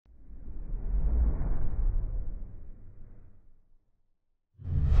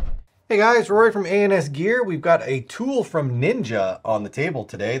Hey guys, Rory from ANSgear. We've got a tool from Ninja on the table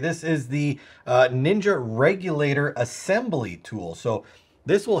today. This is the Ninja Regulator Assembly tool. So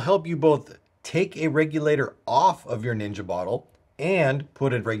this will help you both take a regulator off of your Ninja bottle and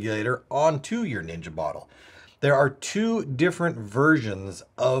put a regulator onto your Ninja bottle. There are two different versions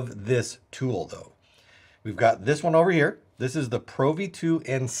of this tool though. We've got this one over here. This is the Pro V2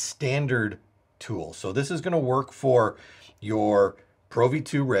 and Standard tool. So this is going to work for your Pro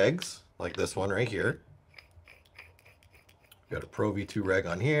V2 regs, like this one right here. We got a Pro V2 reg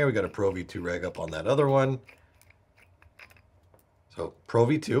on here. We got a Pro V2 reg up on that other one. So Pro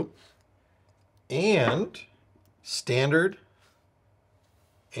V2 and Standard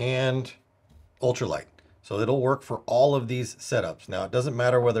and Ultralight. So it'll work for all of these setups. Now it doesn't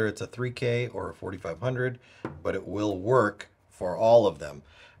matter whether it's a 3K or a 4500, but it will work for all of them.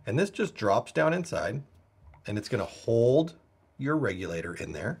 And this just drops down inside and it's going to hold your regulator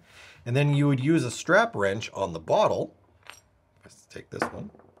in there. And then you would use a strap wrench on the bottle. Let's take this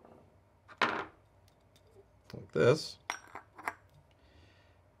one. Like this.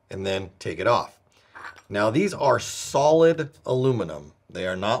 And then take it off. Now these are solid aluminum. They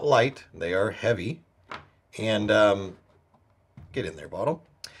are not light. They are heavy. And get in there, bottle.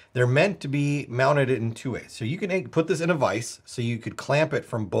 They're meant to be mounted in two ways. So you can put this in a vise. So you could clamp it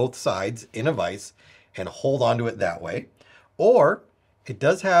from both sides in a vise and hold onto it that way. Or it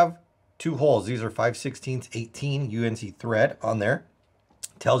does have two holes. These are 5/16 18 UNC thread on there.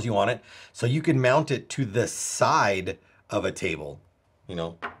 Tells you on it. So you can mount it to the side of a table, you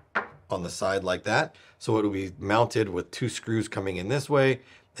know, on the side like that. So it will be mounted with two screws coming in this way,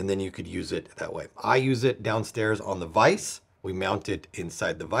 and then you could use it that way. I use it downstairs on the vise. We mount it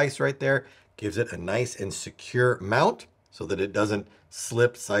inside the vise right there. Gives it a nice and secure mount so that it doesn't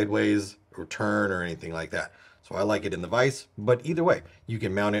slip sideways or turn or anything like that. So I like it in the vise, but either way, you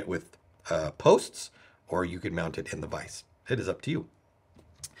can mount it with posts or you can mount it in the vise. It is up to you.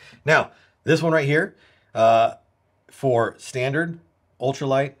 Now, this one right here for Standard,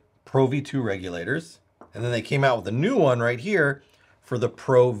 Ultralight, Pro V2 regulators. And then they came out with a new one right here for the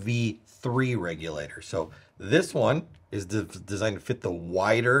Pro V3 regulator. So this one is designed to fit the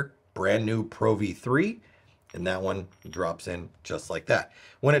wider brand new Pro V3. And that one drops in just like that.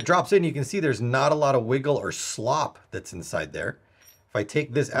 When it drops in, you can see there's not a lot of wiggle or slop that's inside there. If I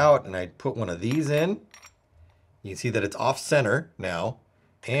take this out and I put one of these in, you can see that it's off center now,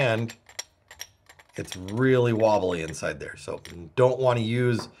 and it's really wobbly inside there. So you don't want to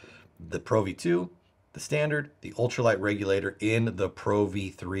use the Pro V2, the Standard, the Ultralight regulator in the Pro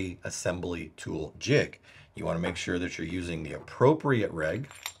V3 assembly tool jig. You want to make sure that you're using the appropriate reg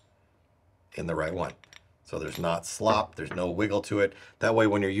in the right one. So there's not slop, there's no wiggle to it. That way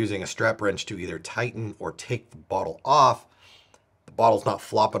when you're using a strap wrench to either tighten or take the bottle off, the bottle's not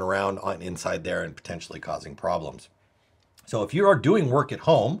flopping around on inside there and potentially causing problems. So if you are doing work at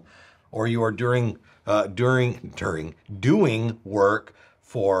home, or you are doing work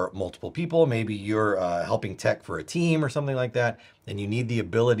for multiple people, maybe you're helping tech for a team or something like that, and you need the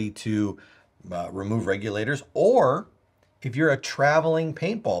ability to remove regulators, or if you're a traveling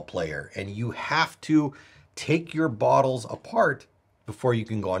paintball player and you have to take your bottles apart before you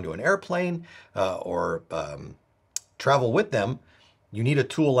can go onto an airplane or travel with them, you need a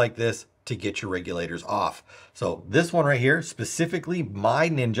tool like this to get your regulators off. So this one right here, specifically my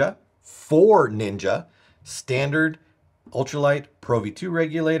Ninja, for Ninja, Standard, Ultralight, Pro V2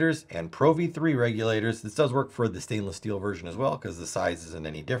 regulators, and Pro V3 regulators. This does work for the stainless steel version as well because the size isn't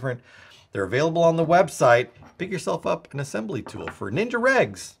any different. They're available on the website. Pick yourself up an assembly tool for Ninja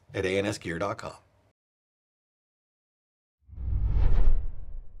Regs at ansgear.com.